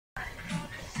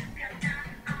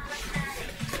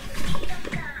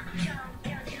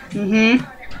I'm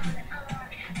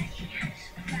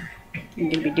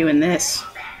gonna be doing this.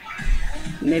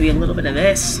 Maybe a little bit of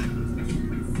this.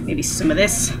 Maybe some of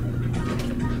this.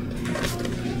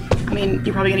 I mean,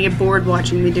 you're probably gonna get bored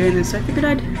watching me doing this, so I figured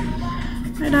I'd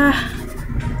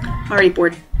already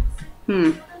bored.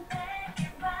 What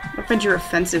if I drew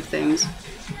offensive things?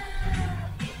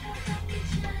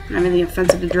 Not really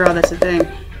offensive to draw, that's the thing.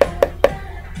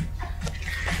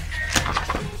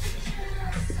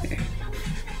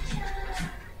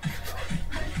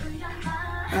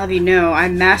 I'll have you know, I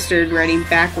mastered writing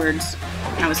backwards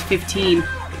when I was 15.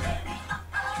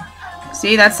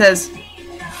 See, that says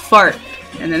fart.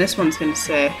 And then this one's gonna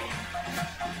say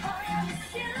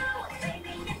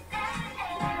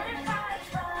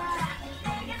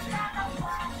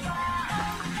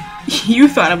you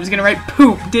thought I was gonna write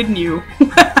poop, didn't you?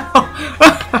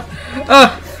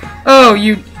 Oh,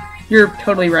 you're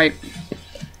totally right.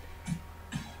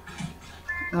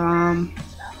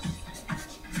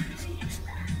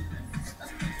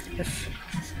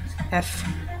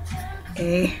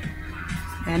 F-A-N.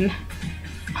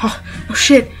 Oh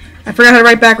shit! I forgot how to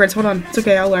write backwards. Hold on. It's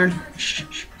okay, I'll learn. Shh,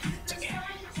 shh. It's okay.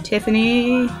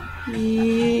 Tiffany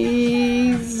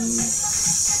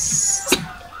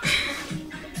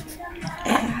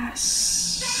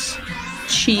ass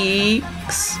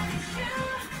cheeks.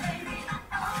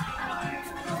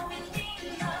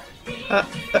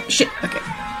 Shit. Okay.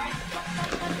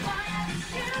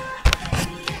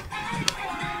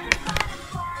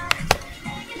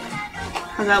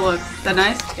 How's that look? Is that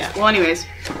nice? Yeah. Well, anyways,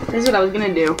 this is what I was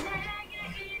gonna do.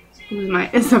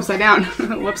 It's upside down.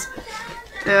 Whoops.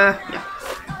 Yeah.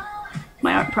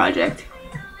 My art project.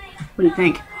 What do you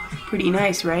think? Pretty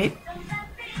nice, right?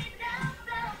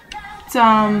 It's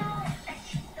I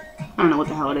don't know what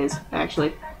the hell it is,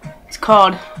 actually. It's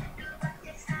called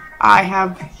I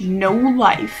Have No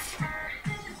Life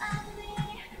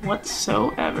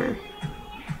Whatsoever.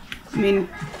 I mean,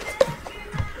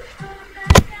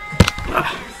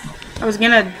 I was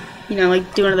gonna, you know,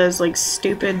 like do one of those like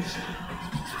stupid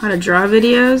how to draw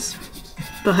videos,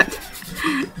 but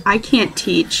I can't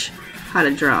teach how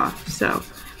to draw, so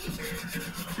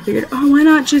I figured, oh, why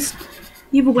not just,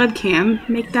 you have a webcam,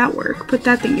 make that work, put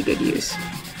that thing to good use.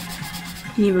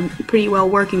 And you have a pretty well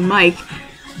working mic,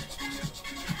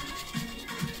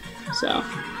 so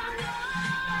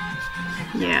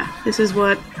yeah, this is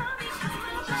what,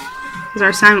 because our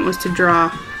assignment was to draw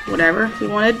whatever we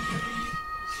wanted.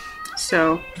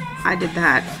 So I did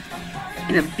that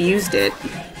and abused it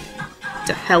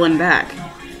to hell and back.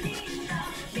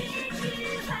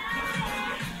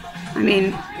 I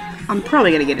mean, I'm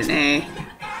probably gonna get an A.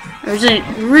 I was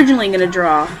originally gonna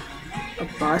draw a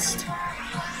bust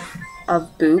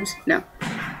of boobs. No.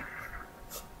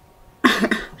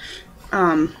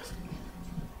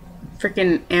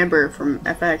 Freaking Amber from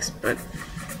FX, but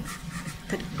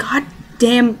that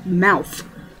goddamn mouth.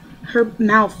 Her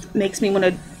mouth makes me want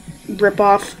to rip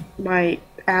off my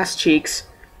ass cheeks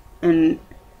and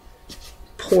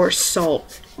pour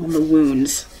salt on the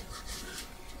wounds,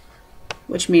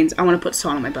 which means I want to put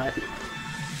salt on my butt.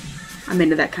 I'm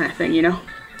into that kind of thing, you know?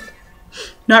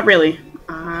 Not really.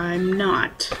 I'm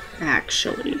not,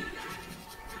 actually.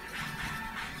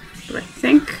 But I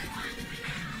think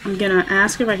I'm gonna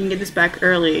ask if I can get this back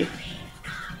early.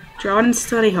 Draw it in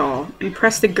study hall.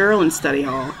 Impress the girl in study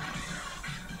hall.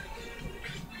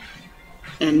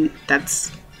 And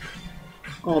that's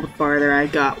all the farther I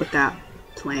got with that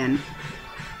plan.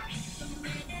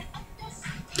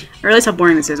 I realize how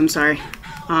boring this is, I'm sorry.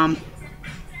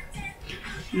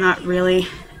 Not really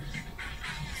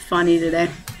funny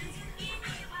today.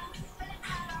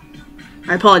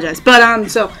 I apologize. But,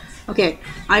 so, okay,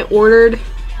 I ordered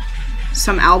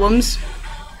some albums.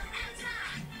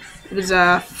 It was,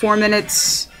 4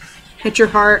 Minutes, Hit Your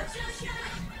Heart,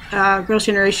 Girls'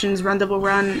 Generation's Run Double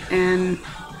Run, and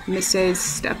Miss A's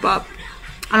Step Up.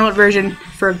 I don't know what version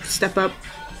for Step Up.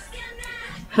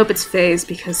 Hope it's Phase,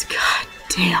 because god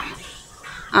damn.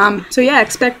 So yeah,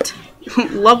 expect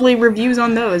lovely reviews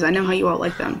on those. I know how you all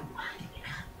like them.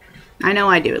 I know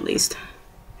I do, at least.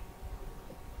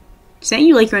 Saying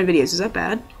you like your own videos, is that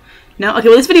bad? No? Okay,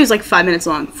 well this video is like 5 minutes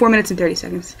long. 4 minutes and 30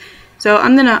 seconds. So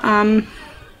I'm gonna,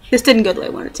 this didn't go the way I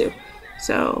wanted to.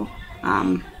 So,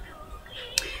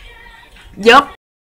 yup.